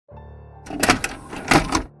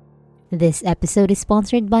This episode is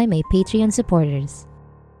sponsored by my Patreon supporters.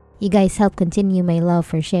 You guys help continue my love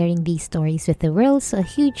for sharing these stories with the world, so a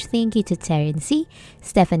huge thank you to Terrence C.,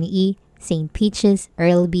 Stephanie E., St. Peaches,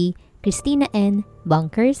 Earl B., Christina N.,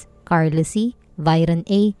 Bunkers, Carlos C., Byron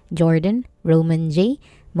A., Jordan, Roman J.,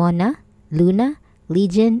 Mona, Luna,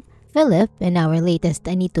 Legion, Philip, and our latest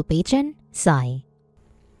Anito patron, Sai.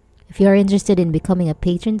 If you are interested in becoming a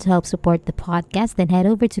patron to help support the podcast, then head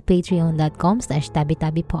over to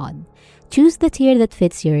patreon.com/tabitabipod. Choose the tier that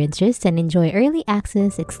fits your interest and enjoy early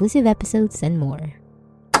access, exclusive episodes, and more.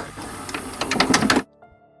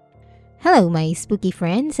 Hello, my spooky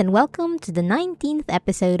friends, and welcome to the 19th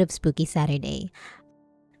episode of Spooky Saturday.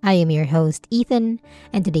 I am your host, Ethan,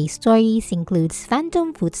 and today's stories includes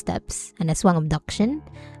phantom footsteps, an aswang abduction,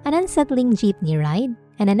 an unsettling jeepney ride,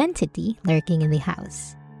 and an entity lurking in the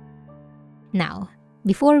house. Now,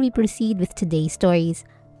 before we proceed with today's stories,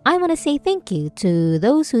 I want to say thank you to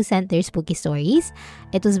those who sent their spooky stories.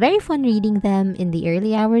 It was very fun reading them in the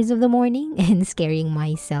early hours of the morning and scaring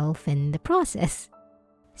myself in the process.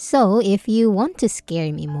 So, if you want to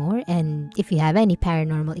scare me more and if you have any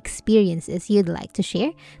paranormal experiences you'd like to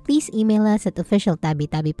share, please email us at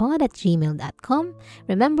officialtabitabipod@gmail.com.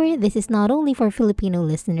 Remember, this is not only for Filipino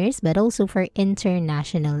listeners but also for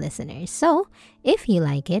international listeners. So, if you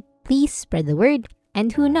like it, please spread the word,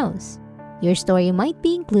 and who knows, your story might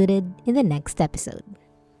be included in the next episode.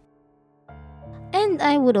 And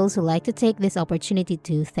I would also like to take this opportunity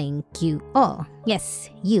to thank you all.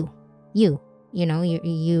 Yes, you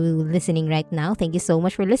listening right now. Thank you so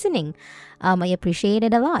much for listening. I appreciate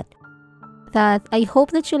it a lot. I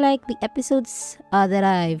hope that you like the episodes that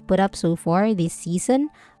I've put up so far this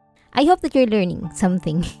season. I hope that you're learning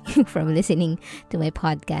something from listening to my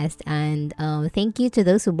podcast. And thank you to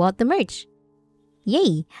those who bought the merch.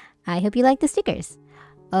 Yay! I hope you like the stickers.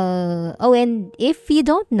 And if you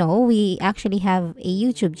don't know, we actually have a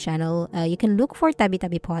YouTube channel. You can look for Tabi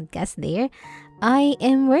Tabi Podcast there. I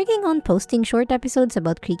am working on posting short episodes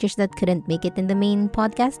about creatures that couldn't make it in the main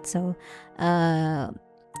podcast. So,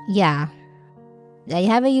 yeah. I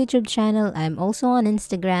have a YouTube channel. I'm also on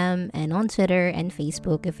Instagram and on Twitter and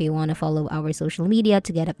Facebook if you want to follow our social media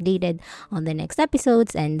to get updated on the next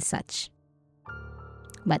episodes and such.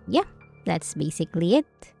 But yeah, that's basically it.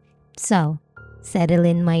 So, settle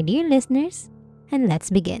in, my dear listeners, and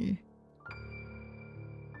let's begin.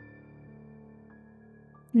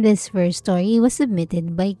 This first story was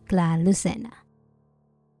submitted by Cla Lucena.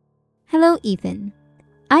 Hello, Ethan.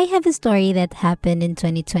 I have a story that happened in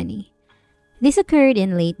 2020. This occurred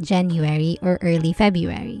in late January or early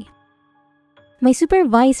February. My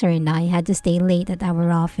supervisor and I had to stay late at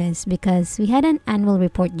our office because we had an annual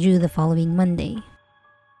report due the following Monday.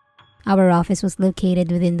 Our office was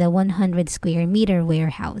located within the 100 square meter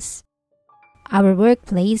warehouse. Our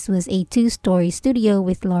workplace was a 2-story studio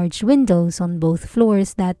with large windows on both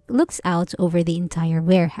floors that looks out over the entire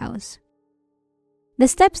warehouse. The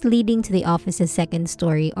steps leading to the office's second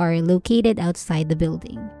story are located outside the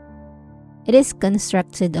building. It is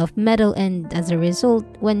constructed of metal, and as a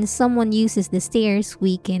result, when someone uses the stairs,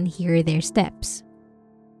 we can hear their steps.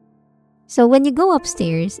 So when you go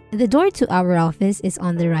upstairs, the door to our office is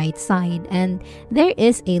on the right side, and there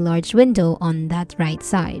is a large window on that right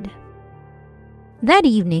side. That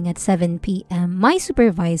evening at 7 p.m., my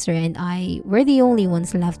supervisor and I were the only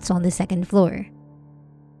ones left on the second floor.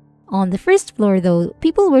 On the first floor, though,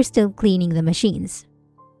 people were still cleaning the machines.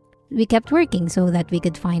 We kept working so that we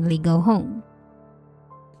could finally go home.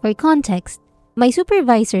 For context, my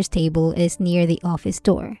supervisor's table is near the office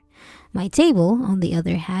door. My table, on the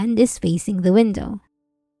other hand, is facing the window.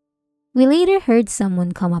 We later heard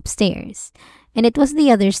someone come upstairs, and it was the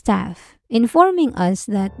other staff, informing us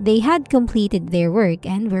that they had completed their work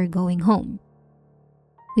and were going home.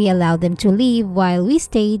 We allowed them to leave while we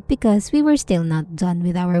stayed because we were still not done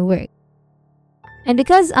with our work. And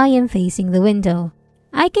because I am facing the window,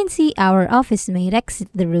 I can see our office mate exit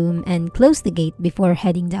the room and close the gate before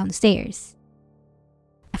heading downstairs.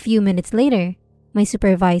 A few minutes later, my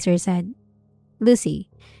supervisor said,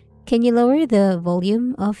 "Lucy, can you lower the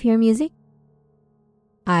volume of your music?"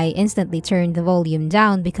 I instantly turned the volume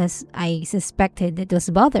down because I suspected it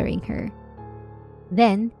was bothering her.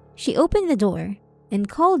 Then, she opened the door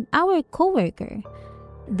and called our coworker,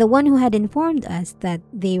 the one who had informed us that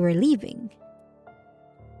they were leaving.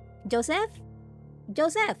 "Joseph?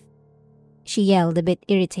 Joseph!" she yelled, a bit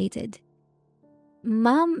irritated.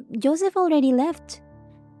 "Ma'am, Joseph already left."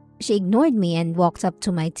 She ignored me and walked up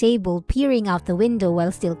to my table, peering out the window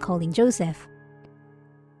while still calling Joseph.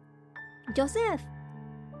 "Joseph!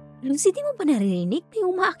 Lucy, di mo ba naririnig? May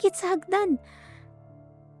umaakit sa hagdan."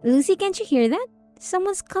 "Lucy, can't you hear that?"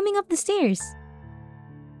 Someone's coming up the stairs."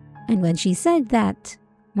 And when she said that,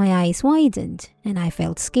 my eyes widened and I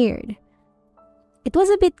felt scared. It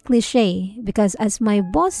was a bit cliche because as my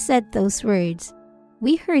boss said those words,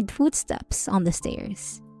 we heard footsteps on the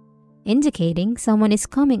stairs, indicating someone is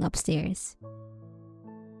coming upstairs.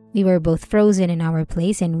 We were both frozen in our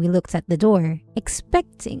place and we looked at the door,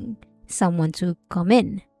 expecting someone to come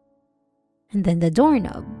in. And then the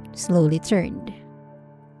doorknob slowly turned.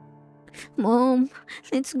 "Mom,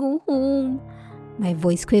 let's go home." My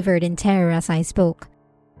voice quivered in terror as I spoke.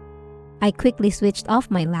 I quickly switched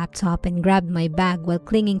off my laptop and grabbed my bag while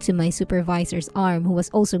clinging to my supervisor's arm, who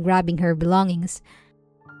was also grabbing her belongings.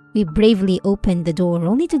 We bravely opened the door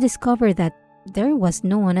only to discover that there was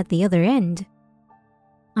no one at the other end.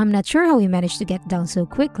 I'm not sure how we managed to get down so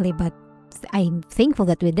quickly, but I'm thankful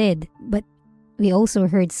that we did. But we also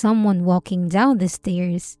heard someone walking down the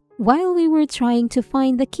stairs while we were trying to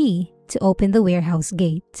find the key to open the warehouse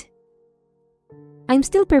gate. I'm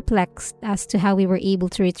still perplexed as to how we were able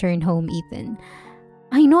to return home, Ethan.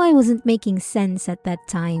 I know I wasn't making sense at that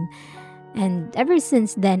time, and ever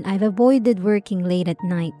since then I've avoided working late at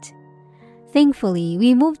night. Thankfully,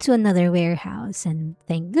 we moved to another warehouse, and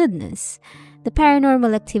thank goodness, the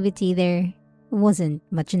paranormal activity there wasn't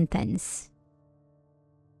much intense.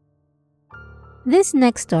 This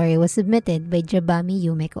next story was submitted by Jabami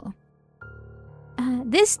Yumeko.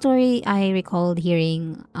 This story I recalled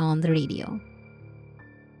hearing on the radio.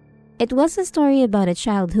 It was a story about a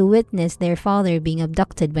child who witnessed their father being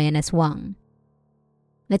abducted by an aswang.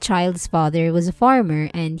 The child's father was a farmer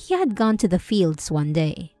and he had gone to the fields one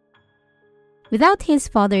day. Without his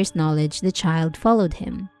father's knowledge, the child followed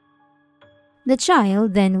him. The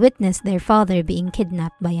child then witnessed their father being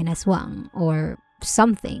kidnapped by an aswang or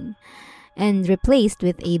something and replaced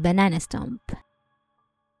with a banana stump.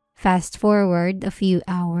 Fast forward a few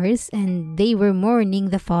hours and they were mourning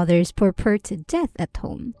the father's purported death at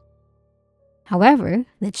home. However,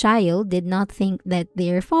 the child did not think that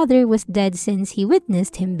their father was dead since he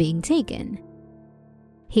witnessed him being taken.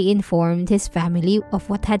 He informed his family of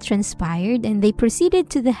what had transpired and they proceeded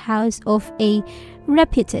to the house of a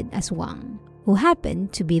reputed aswang who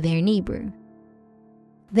happened to be their neighbor.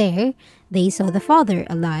 There, they saw the father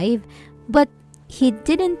alive, but he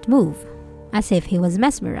didn't move, as if he was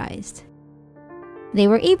mesmerized. They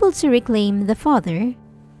were able to reclaim the father,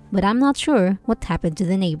 but I'm not sure what happened to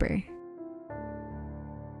the neighbor.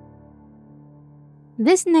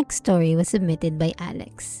 This next story was submitted by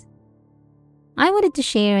Alex. I wanted to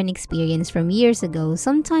share an experience from years ago,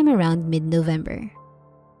 sometime around mid-November.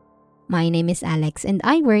 My name is Alex and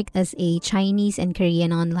I work as a Chinese and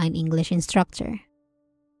Korean online English instructor.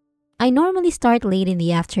 I normally start late in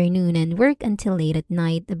the afternoon and work until late at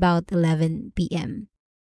night, about 11 p.m.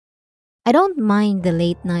 I don't mind the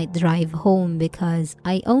late night drive home because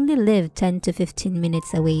I only live 10 to 15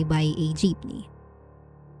 minutes away by a jeepney.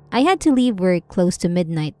 I had to leave work close to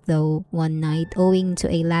midnight though one night owing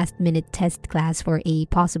to a last-minute test class for a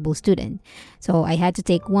possible student, so I had to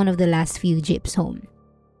take one of the last few jeeps home.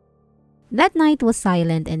 That night was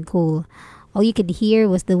silent and cool. All you could hear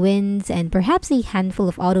was the winds and perhaps a handful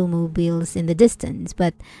of automobiles in the distance,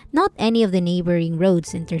 but not any of the neighboring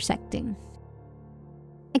roads intersecting.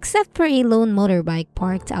 Except for a lone motorbike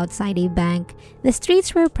parked outside a bank, the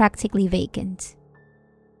streets were practically vacant.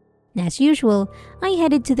 As usual, I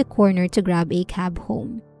headed to the corner to grab a cab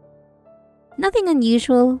home. Nothing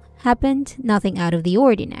unusual happened, nothing out of the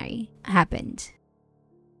ordinary happened.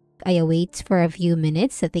 I await for a few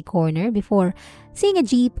minutes at the corner before seeing a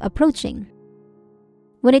jeep approaching.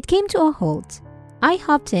 When it came to a halt, I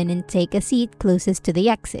hopped in and take a seat closest to the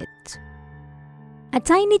exit. A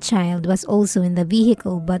tiny child was also in the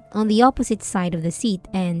vehicle but on the opposite side of the seat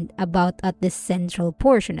and about at the central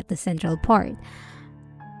portion, at the central part.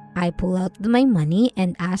 I pull out my money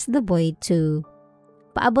and ask the boy to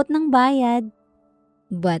paabot ng bayad,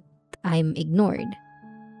 but I'm ignored.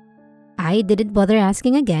 I didn't bother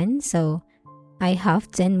asking again, so I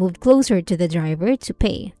huffed and moved closer to the driver to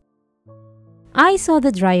pay. I saw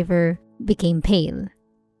the driver became pale,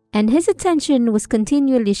 and his attention was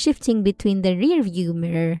continually shifting between the rearview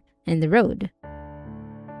mirror and the road.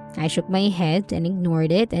 I shook my head and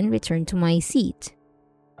ignored it and returned to my seat.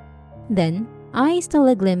 Then, I stole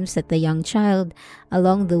a glimpse at the young child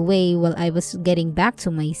along the way while I was getting back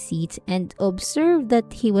to my seat and observed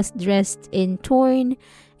that he was dressed in torn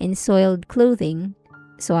and soiled clothing,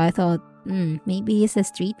 so I thought, maybe he's a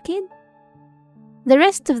street kid? The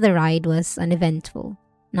rest of the ride was uneventful.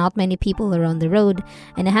 Not many people are on the road,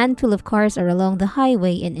 and a handful of cars are along the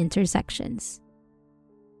highway and intersections.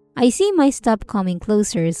 I see my stop coming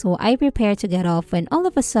closer, so I prepare to get off when all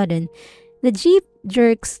of a sudden, The jeep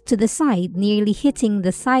jerks to the side, nearly hitting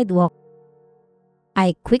the sidewalk.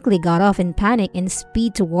 I quickly got off in panic and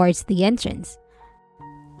speed towards the entrance.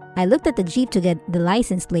 I looked at the jeep to get the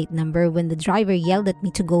license plate number when the driver yelled at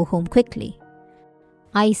me to go home quickly.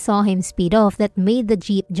 I saw him speed off. That made the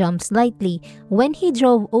jeep jump slightly when he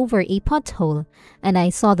drove over a pothole, and I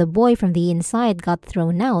saw the boy from the inside got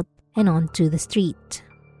thrown out and onto the street.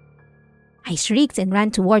 I shrieked and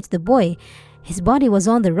ran towards the boy. His body was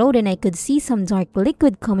on the road and I could see some dark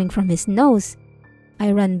liquid coming from his nose.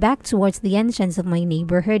 I ran back towards the entrance of my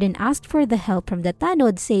neighborhood and asked for the help from the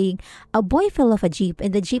tanod, saying a boy fell off a jeep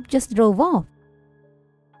and the jeep just drove off.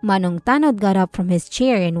 Manong Tanod got up from his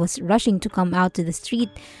chair and was rushing to come out to the street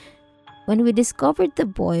when we discovered the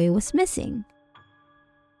boy was missing.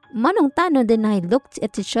 Manong Tanod and I looked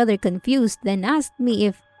at each other confused, then asked me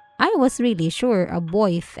if I was really sure a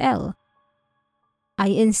boy fell. I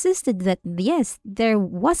insisted that yes, there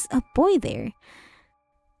was a boy there.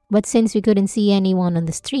 But since we couldn't see anyone on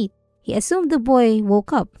the street, he assumed the boy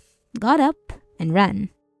woke up, got up, and ran.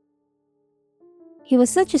 He was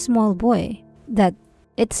such a small boy that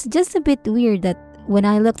it's just a bit weird that when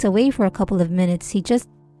I looked away for a couple of minutes, he just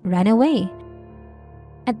ran away.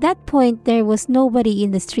 At that point, there was nobody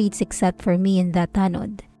in the streets except for me and that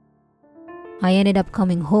tanod. I ended up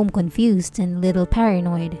coming home confused and a little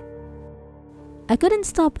paranoid. I couldn't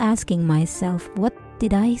stop asking myself, what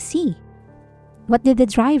did I see? What did the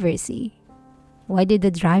driver see? Why did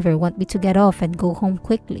the driver want me to get off and go home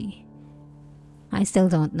quickly? I still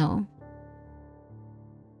don't know.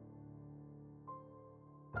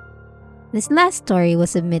 This last story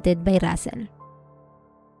was submitted by Russell.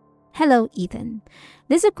 Hello, Ethan.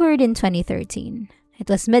 This occurred in 2013. It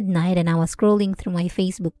was midnight and I was scrolling through my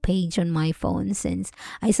Facebook page on my phone since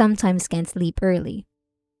I sometimes can't sleep early.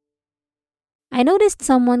 I noticed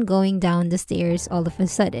someone going down the stairs all of a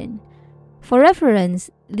sudden. For reference,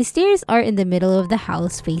 the stairs are in the middle of the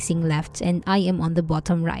house facing left and I am on the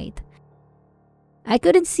bottom right. I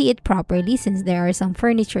couldn't see it properly since there are some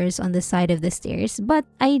furnitures on the side of the stairs, but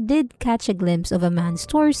I did catch a glimpse of a man's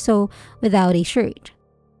torso without a shirt.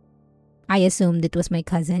 I assumed it was my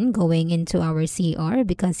cousin going into our CR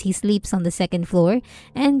because he sleeps on the second floor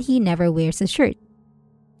and he never wears a shirt.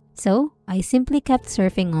 So I simply kept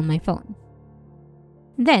surfing on my phone.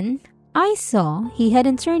 Then I saw he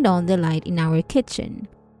hadn't turned on the light in our kitchen.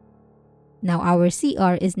 Now our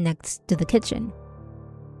CR is next to the kitchen.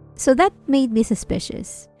 So that made me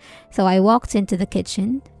suspicious. So I walked into the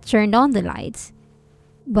kitchen, turned on the lights,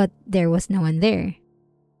 but there was no one there.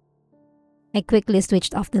 I quickly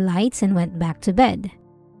switched off the lights and went back to bed.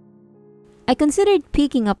 I considered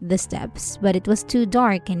peeking up the steps, but it was too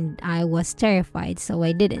dark and I was terrified, so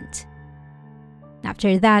I didn't.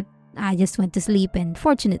 After that, I just went to sleep and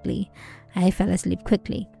fortunately, I fell asleep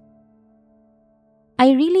quickly.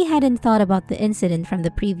 I really hadn't thought about the incident from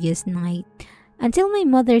the previous night until my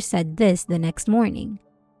mother said this the next morning.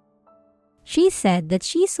 She said that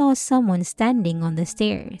she saw someone standing on the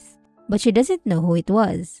stairs, but she doesn't know who it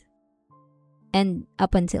was. And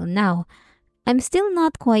up until now, I'm still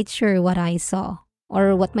not quite sure what I saw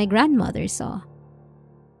or what my grandmother saw.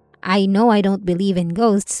 I know I don't believe in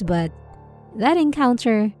ghosts, but that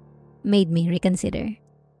encounter made me reconsider.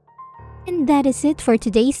 And that is it for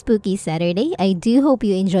today's Spooky Saturday. I do hope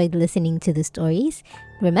you enjoyed listening to the stories.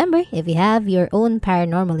 Remember, if you have your own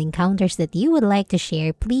paranormal encounters that you would like to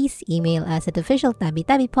share, please email us at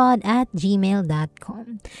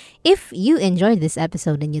officialtabitabipod@gmail.com. If you enjoyed this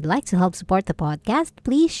episode and you'd like to help support the podcast,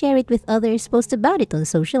 please share it with others, post about it on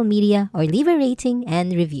social media, or leave a rating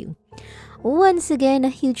and review. Once again, a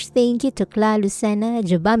huge thank you to Cla Lucena,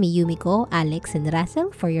 Jobami Yumiko, Alex, and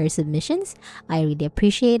Russell for your submissions. I really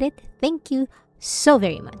appreciate it. Thank you so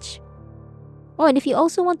very much. Oh, and if you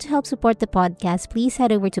also want to help support the podcast, please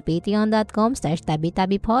head over to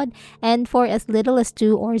patreon.com/tabitabipod. And for as little as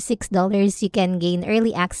 $2 or $6, you can gain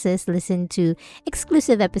early access, listen to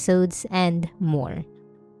exclusive episodes, and more.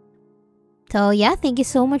 So yeah, thank you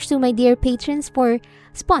so much to my dear patrons for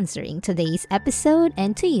sponsoring today's episode,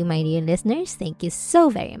 and to you, my dear listeners, thank you so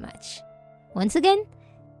very much. Once again,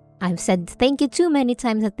 I've said thank you too many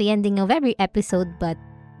times at the ending of every episode, but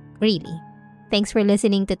really, thanks for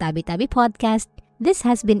listening to Tabi Tabi Podcast. This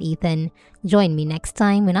has been Ethan. Join me next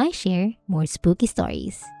time when I share more spooky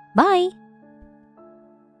stories. Bye!